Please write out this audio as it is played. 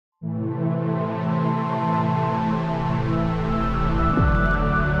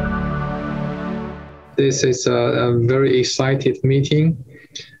this is a very excited meeting,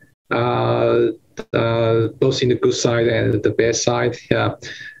 both in the good side and the bad side. Yeah.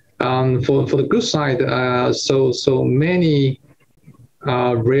 For the good side, so many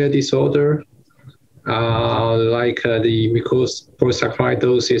rare disorder like the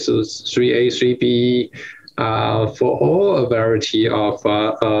mucolipidosis 3A, 3B, for all a variety of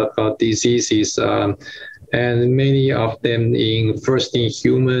diseases, and many of them in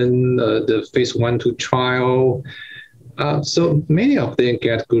first-in-human, the phase 1-2 trial. So many of them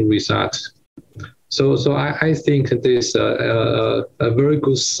get good results. So I think this a very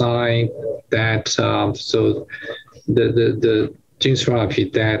good sign that so the gene therapy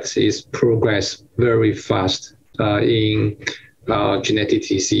that is progress very fast in genetic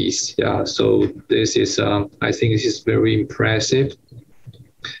disease. Yeah, so this is I think this is very impressive.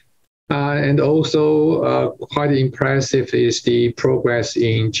 And also quite impressive is the progress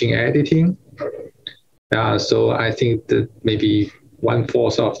in gene editing. So I think that maybe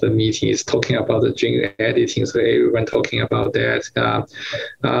 1/4 of the meeting is talking about the gene editing, so everyone talking about that.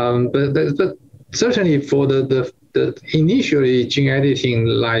 But certainly for the initially gene editing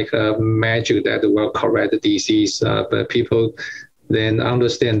like magic that will correct the disease, but people then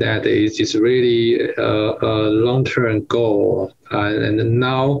understand that it is really a long-term goal, and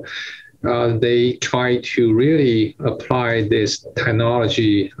now they try to really apply this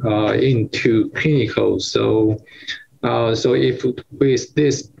technology into clinical. So if with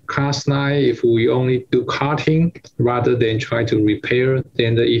this Cas9, if we only do cutting rather than try to repair,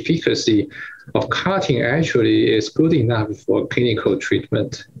 then the efficacy of cutting actually is good enough for clinical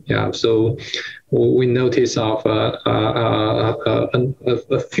treatment. Yeah, so we notice of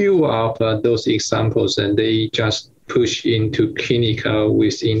a few of those examples, and they just push into clinical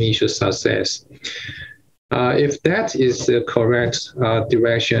with initial success. If that is the correct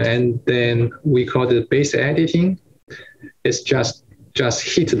direction, and then we call it base editing, it's just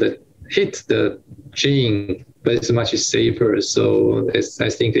hit the gene, but it's much safer. So I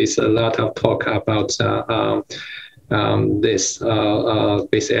think it's a lot of talk about this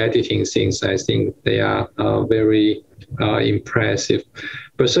base editing things. I think they are very impressive.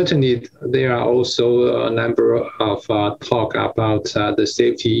 But certainly there are also a number of talk about the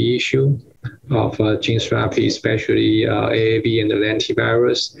safety issue of gene therapy, especially AAV and the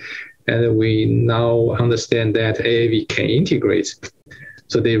lentivirus. And we now understand that AAV can integrate.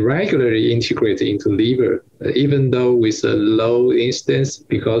 So they regularly integrate into liver, even though with a low instance,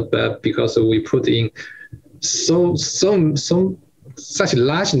 because we put in such a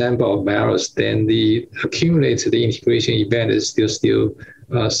large number of virus, then the accumulated integration event is still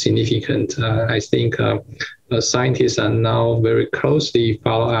significant. I think scientists are now very closely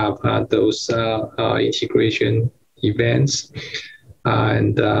follow up those integration events,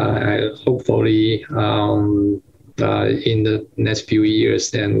 and hopefully in the next few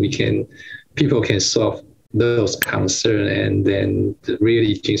years, then people can solve those concerns, and then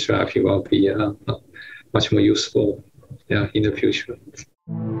really gene therapy will be much more useful in the future.